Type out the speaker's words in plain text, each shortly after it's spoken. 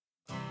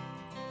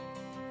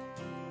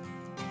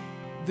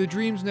The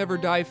Dreams Never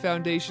Die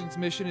Foundation's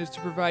mission is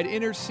to provide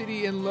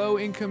inner-city and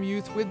low-income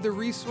youth with the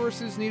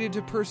resources needed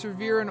to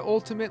persevere and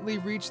ultimately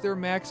reach their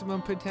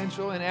maximum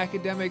potential in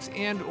academics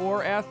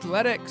and/or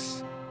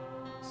athletics.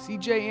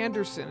 CJ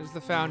Anderson is the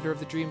founder of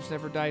the Dreams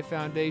Never Die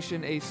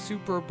Foundation, a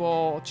Super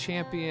Bowl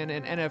champion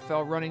and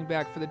NFL running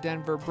back for the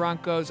Denver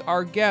Broncos.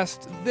 Our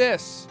guest,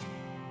 this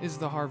is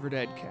the Harvard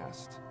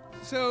EdCast.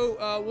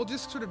 So we'll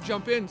just sort of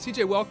jump in.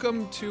 CJ,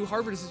 welcome to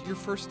Harvard. Is this your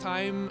first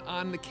time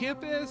on the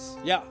campus?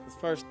 Yeah, it's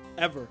first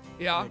ever.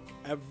 Yeah? Like,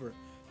 ever.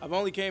 I've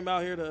only came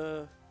out here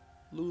to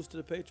lose to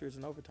the Patriots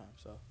in overtime,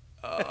 so.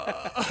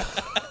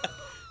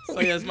 So,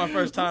 yeah, it's my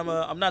first time.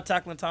 I'm not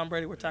tackling Tom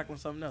Brady. We're tackling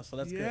something else, so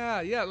that's good.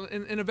 Yeah.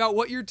 And about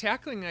what you're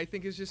tackling, I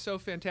think, is just so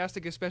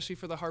fantastic, especially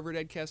for the Harvard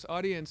EdCast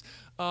audience.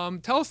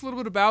 Tell us a little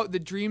bit about the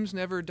Dreams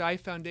Never Die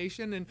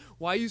Foundation and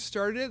why you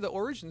started it, the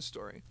origin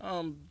story.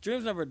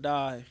 Dreams Never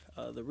Die.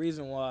 The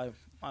reason why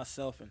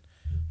myself and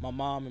my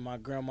mom and my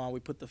grandma,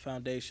 we put the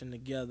foundation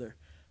together,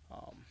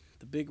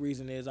 the big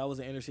reason is I was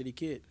an inner city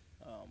kid.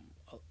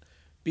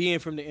 Being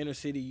from the inner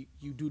city,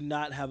 you do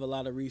not have a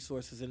lot of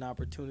resources and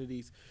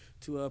opportunities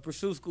to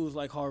pursue schools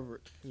like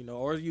Harvard,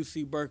 or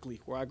UC Berkeley,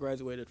 where I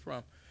graduated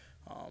from.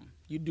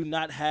 You do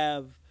not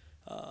have,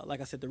 like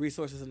I said, the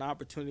resources and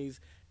opportunities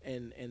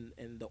and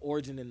the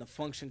origin and the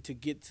function to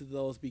get to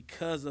those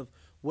because of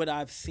what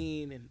I've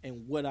seen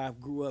and what I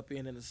grew up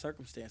in and the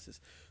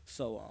circumstances.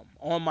 So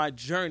on my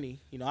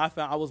journey,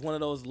 I was one of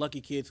those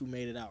lucky kids who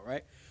made it out,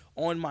 right?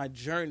 On my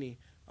journey,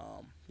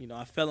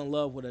 I fell in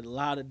love with a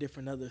lot of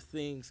different other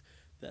things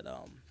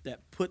that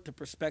put the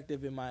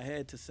perspective in my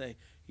head to say,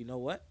 you know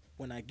what?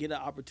 When I get an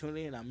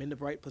opportunity and I'm in the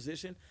right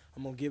position,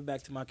 I'm going to give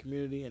back to my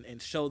community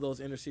and show those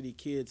inner city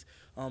kids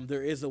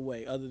there is a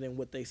way other than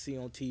what they see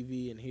on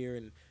TV and hear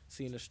and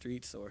see in the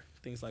streets or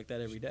things like that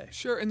every day.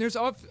 Sure, and there's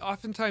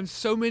oftentimes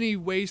so many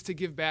ways to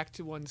give back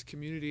to one's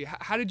community.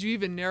 How did you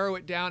even narrow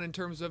it down in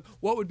terms of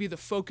what would be the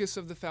focus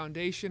of the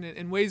foundation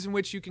and ways in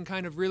which you can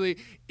kind of really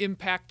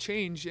impact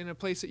change in a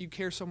place that you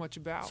care so much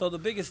about? So the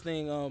biggest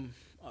thing,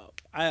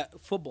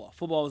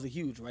 football was a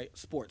huge, right?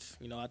 Sports.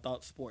 I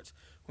thought sports.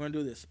 We're going to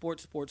do this.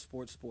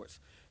 Sports.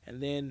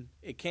 And then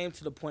it came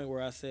to the point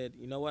where I said,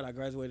 you know what? I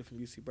graduated from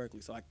UC Berkeley,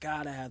 so I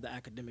got to have the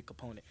academic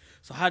component.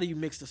 So how do you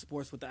mix the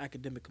sports with the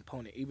academic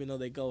component, even though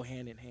they go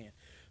hand in hand?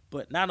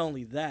 But not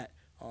only that,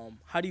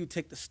 how do you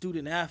take the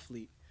student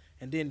athlete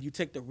and then you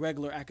take the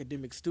regular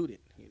academic student?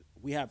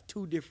 We have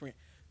two different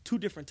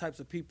types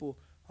of people,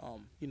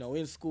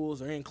 in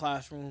schools or in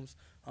classrooms,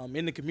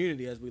 in the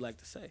community, as we like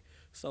to say.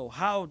 So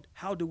how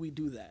do we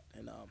do that?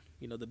 And,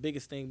 the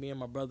biggest thing, me and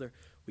my brother,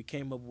 we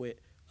came up with,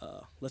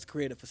 let's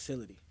create a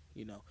facility,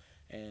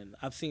 And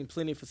I've seen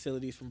plenty of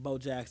facilities from Bo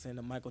Jackson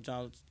to Michael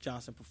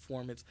Johnson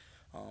Performance,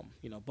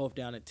 both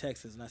down in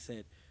Texas. And I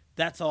said,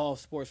 that's all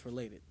sports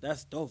related.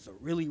 Those are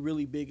really,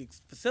 really big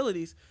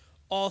facilities,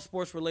 all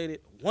sports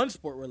related, one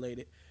sport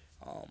related,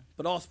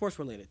 but all sports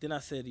related. Then I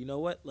said, you know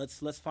what?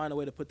 Let's find a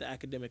way to put the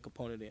academic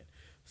component in.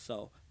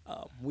 So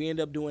we end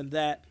up doing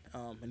that,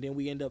 and then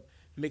we end up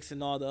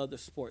mixing all the other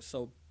sports.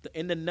 So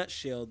in the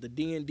nutshell, the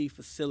D&D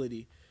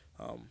facility,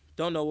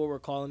 don't know what we're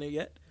calling it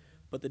yet,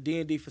 but the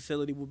D&D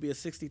facility will be a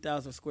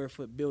 60,000 square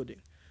foot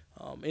building.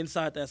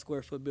 Inside that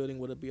square foot building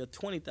will be a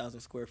 20,000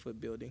 square foot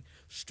building,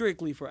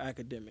 strictly for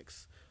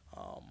academics.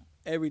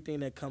 Everything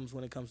that comes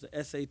when it comes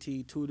to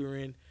SAT,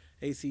 tutoring,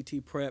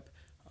 ACT prep,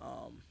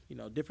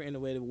 different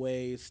innovative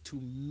ways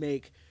to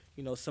make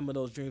some of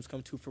those dreams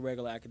come true for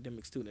regular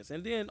academic students.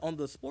 And then on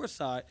the sports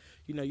side,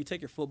 you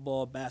take your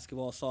football,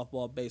 basketball,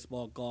 softball,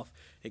 baseball, golf,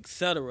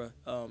 etc.,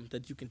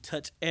 that you can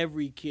touch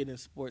every kid in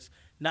sports,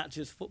 not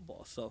just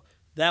football. So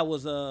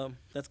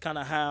that's kind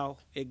of how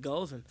it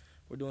goes, and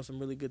we're doing some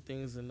really good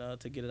things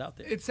to get it out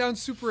there. It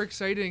sounds super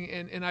exciting,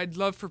 and I'd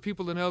love for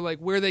people to know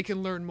where they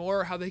can learn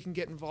more, how they can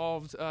get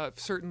involved.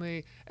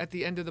 Certainly at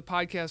the end of the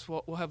podcast,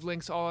 we'll have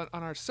links all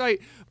on our site.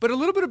 But a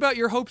little bit about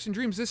your hopes and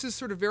dreams. This is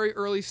sort of very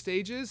early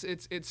stages.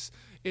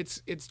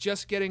 It's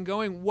just getting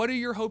going. What are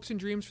your hopes and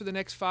dreams for the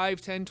next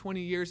 5, 10, 20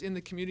 years in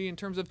the community in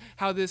terms of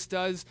how this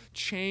does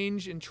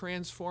change and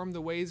transform the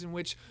ways in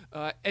which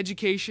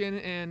education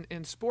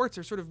and sports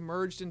are sort of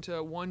merged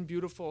into one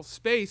beautiful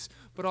space,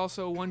 but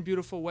also one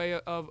beautiful way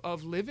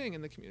of living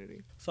in the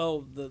community?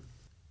 So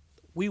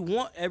we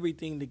want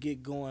everything to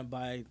get going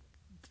by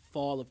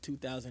fall of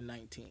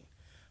 2019.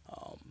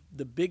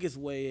 The biggest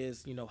way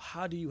is,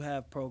 how do you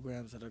have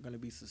programs that are going to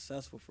be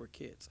successful for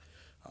kids?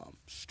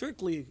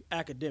 Strictly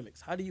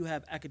academics. How do you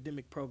have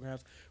academic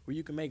programs where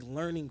you can make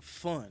learning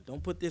fun?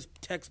 Don't put this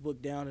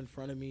textbook down in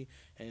front of me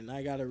and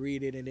I got to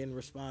read it and then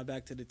respond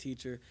back to the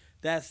teacher.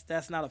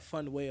 That's not a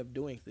fun way of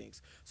doing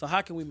things. So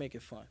how can we make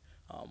it fun?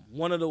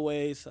 One of the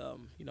ways,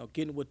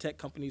 getting with tech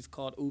companies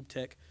called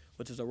UbTech,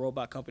 which is a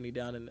robot company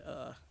down in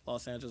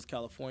Los Angeles,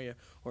 California,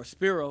 or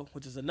Spiro,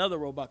 which is another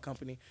robot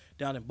company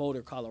down in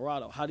Boulder,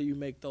 Colorado. How do you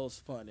make those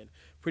fun? And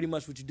pretty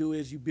much what you do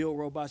is you build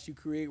robots, you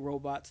create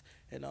robots,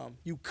 and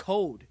you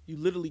code. You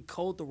literally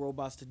code the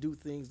robots to do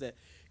things that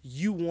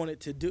you want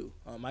it to do.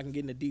 I can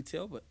get into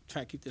detail, but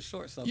try to keep this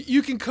short. So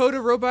You can code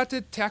a robot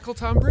to tackle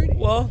Tom Brady?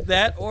 well,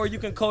 that, or you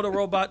can code a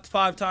robot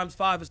 5 times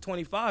 5 is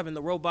 25, and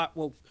the robot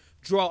will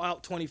draw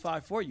out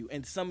 25 for you.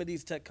 And some of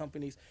these tech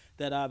companies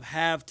that I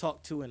have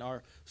talked to and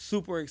are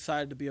super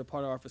excited to be a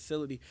part of our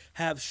facility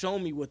have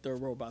shown me what their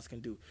robots can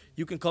do.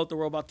 You can code the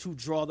robot to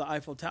draw the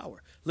Eiffel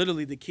Tower.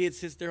 Literally, the kid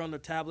sits there on their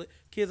tablet.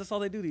 Kids, that's all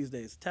they do these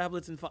days,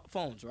 tablets and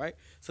phones, right?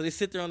 So they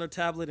sit there on their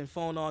tablet and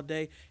phone all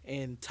day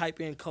and type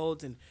in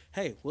codes and,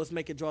 hey, let's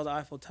make it draw the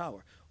Eiffel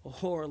Tower.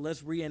 Or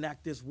let's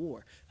reenact this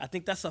war. I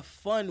think that's a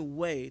fun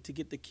way to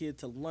get the kid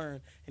to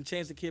learn and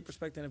change the kid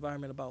perspective and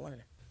environment about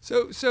learning.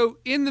 So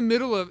in the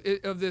middle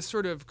of this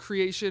sort of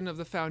creation of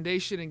the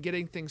foundation and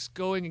getting things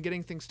going and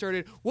getting things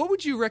started, what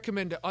would you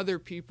recommend to other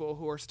people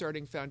who are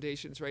starting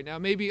foundations right now?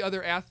 Maybe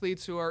other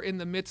athletes who are in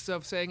the midst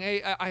of saying,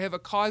 hey, I have a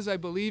cause I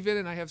believe in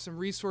and I have some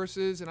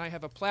resources and I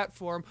have a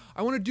platform.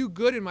 I want to do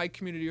good in my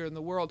community or in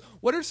the world.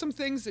 What are some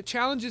things, the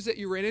challenges that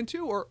you ran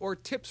into or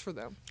tips for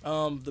them?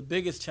 The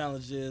biggest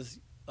challenge is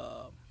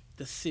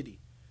the city.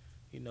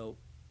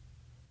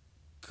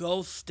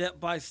 Go step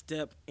by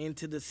step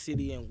into the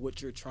city and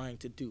what you're trying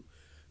to do.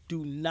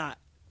 Do not,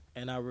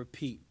 and I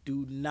repeat,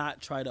 do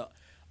not try to,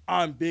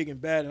 I'm big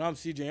and bad and I'm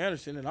CJ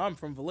Anderson and I'm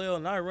from Vallejo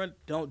and I run.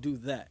 Don't do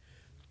that.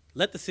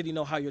 Let the city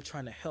know how you're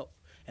trying to help,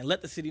 and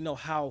let the city know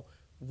how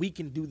we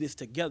can do this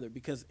together,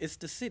 because it's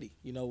the city.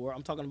 Where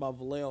I'm talking about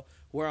Vallejo,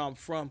 where I'm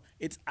from,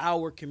 it's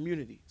our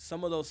community.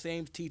 Some of those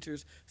same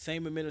teachers,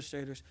 same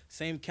administrators,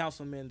 same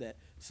councilmen that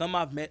some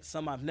I've met,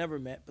 some I've never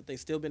met, but they've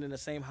still been in the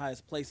same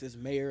highest places,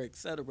 mayor,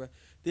 etc.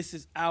 This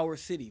is our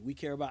city. We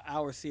care about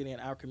our city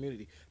and our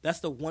community.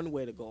 That's the one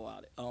way to go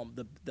out it.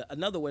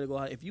 Another way to go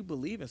out it, if you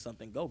believe in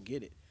something, go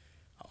get it.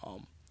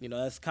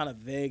 That's kind of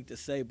vague to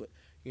say, but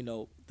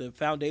the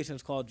foundation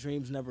is called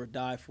Dreams Never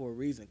Die for a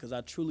reason, because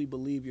I truly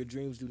believe your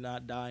dreams do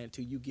not die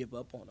until you give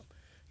up on them.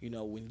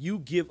 When you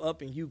give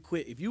up and you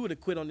quit, if you would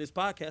have quit on this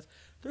podcast,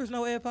 there's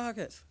no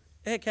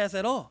Edcast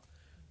at all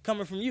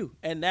coming from you.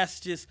 And that's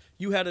just,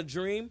 you had a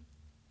dream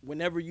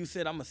whenever you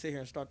said, I'm going to sit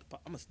here and I'm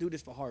going to do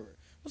this for Harvard.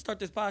 I'm going to start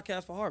this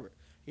podcast for Harvard.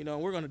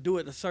 And we're going to do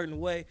it a certain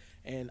way,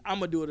 and I'm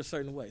going to do it a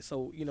certain way.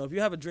 So, if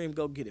you have a dream,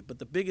 go get it. But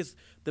the biggest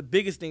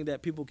thing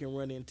that people can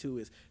run into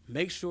is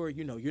make sure,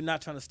 you're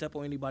not trying to step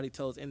on anybody's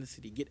toes in the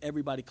city. Get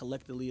everybody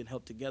collectively and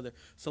help together.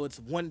 So it's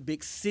one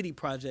big city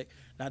project,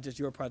 not just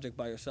your project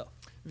by yourself.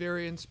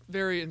 Very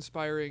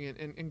inspiring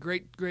and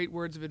great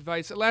words of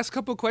advice. Last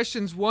couple of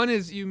questions. One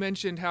is, you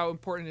mentioned how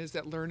important it is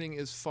that learning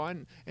is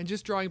fun, and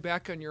just drawing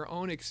back on your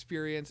own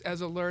experience as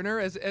a learner,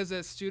 as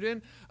a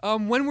student.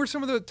 When were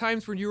some of the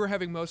times when you were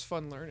having most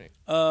fun learning?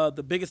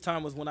 The biggest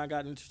time was when I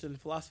got interested in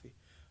philosophy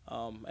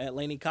at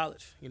Laney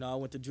College. I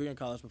went to junior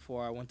college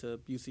before I went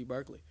to UC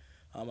Berkeley.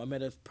 I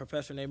met a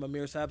professor named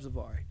Amir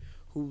Sabzavari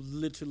who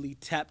literally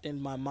tapped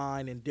in my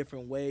mind in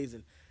different ways,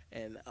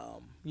 and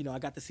I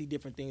got to see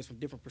different things from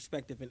different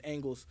perspectives and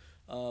angles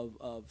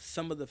of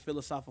some of the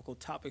philosophical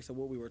topics of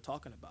what we were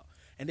talking about.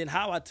 And then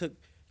how I took,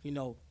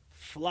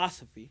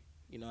 philosophy,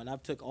 and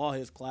I've took all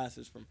his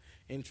classes from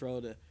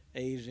intro to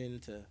Asian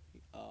to,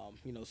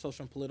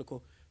 social and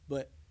political,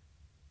 but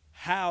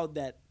how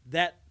that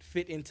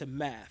fit into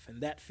math,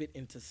 and that fit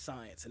into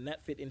science, and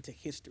that fit into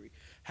history.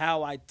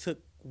 How I took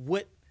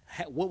what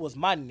was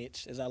my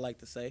niche, as I like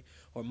to say,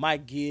 or my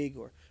gig,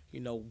 or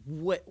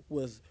what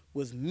was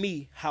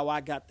me, how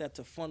I got that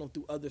to funnel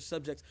through other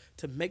subjects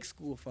to make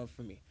school fun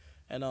for me.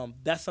 And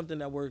that's something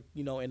that we're,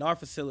 in our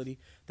facility,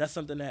 that's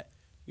something that,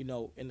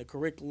 in the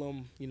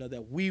curriculum,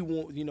 that we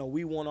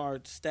want our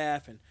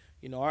staff and,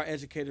 our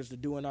educators to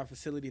do in our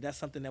facility. That's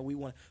something that we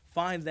want to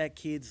find that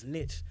kid's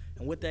niche.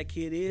 And what that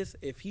kid is,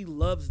 if he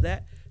loves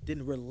that,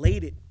 then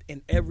relate it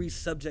in every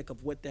subject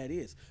of what that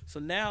is. So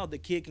now the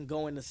kid can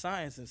go into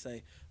science and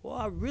say, well,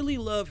 I really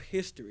love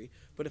history,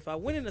 but if I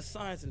went into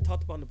science and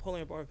talked about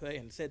Napoleon Bonaparte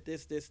and said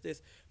this,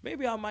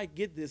 maybe I might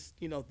get this,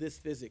 this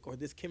physics or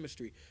this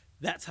chemistry.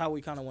 That's how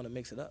we kind of want to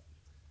mix it up.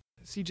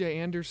 CJ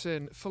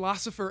Anderson,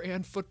 philosopher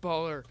and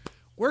footballer.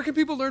 Where can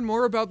people learn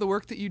more about the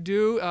work that you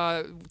do?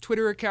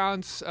 Twitter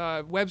accounts,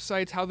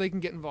 websites, how they can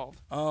get involved?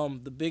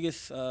 The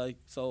biggest,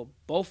 so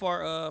both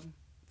our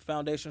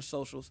foundation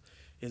socials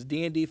is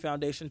D&D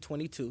Foundation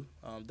 22.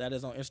 That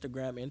is on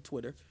Instagram and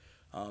Twitter.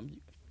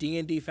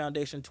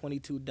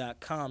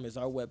 DNDfoundation22.com is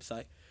our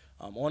website.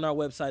 On our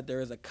website,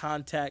 there is a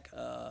contact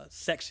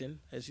section,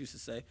 as you should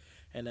say.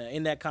 And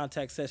in that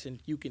contact section,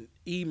 you can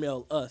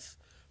email us,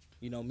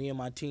 me and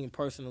my team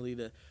personally,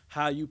 to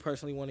how you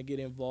personally want to get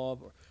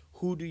involved, or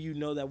who do you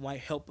know that might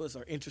help us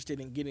or interested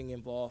in getting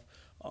involved.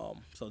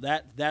 So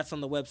that's on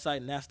the website,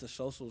 and that's the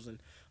socials. And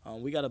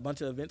we got a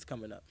bunch of events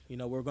coming up.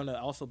 We're going to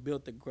also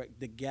build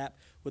the gap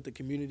with the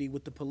community,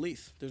 with the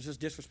police. There's just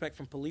disrespect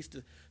from police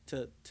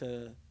to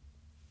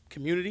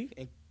community,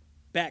 and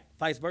back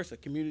vice versa,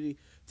 community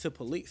to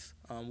police.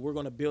 We're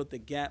going to build the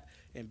gap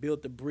and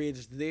build the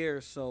bridge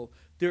there so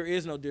there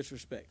is no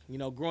disrespect. You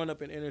know, growing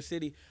up in inner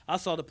city, I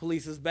saw the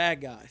police as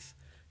bad guys,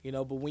 you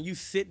know, but when you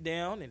sit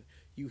down and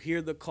you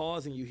hear the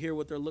calls and you hear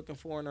what they're looking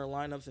for in their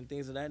lineups and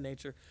things of that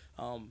nature,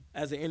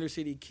 as an inner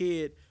city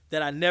kid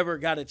that I never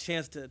got a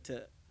chance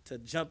to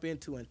jump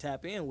into and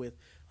tap in with,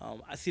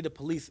 I see the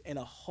police in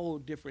a whole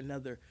different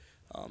other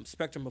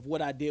spectrum of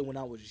what I did when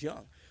I was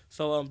young.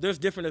 So there's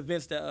different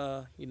events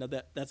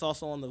that that's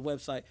also on the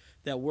website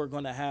that we're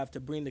going to have to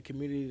bring the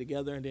community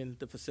together, and then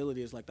the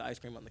facility is like the ice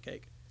cream on the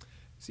cake.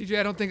 CJ,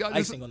 I don't think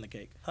icing on the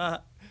cake.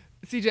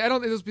 CJ, I don't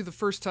think this will be the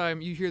first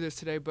time you hear this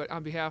today, but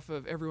on behalf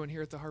of everyone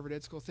here at the Harvard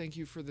Ed School, thank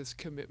you for this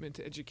commitment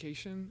to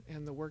education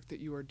and the work that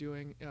you are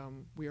doing.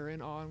 We are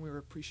in awe and we're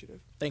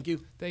appreciative. Thank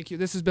you. Thank you.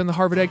 This has been the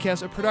Harvard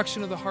EdCast, a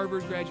production of the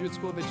Harvard Graduate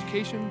School of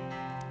Education.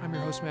 I'm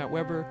your host, Matt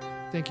Weber.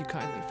 Thank you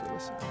kindly for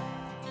listening.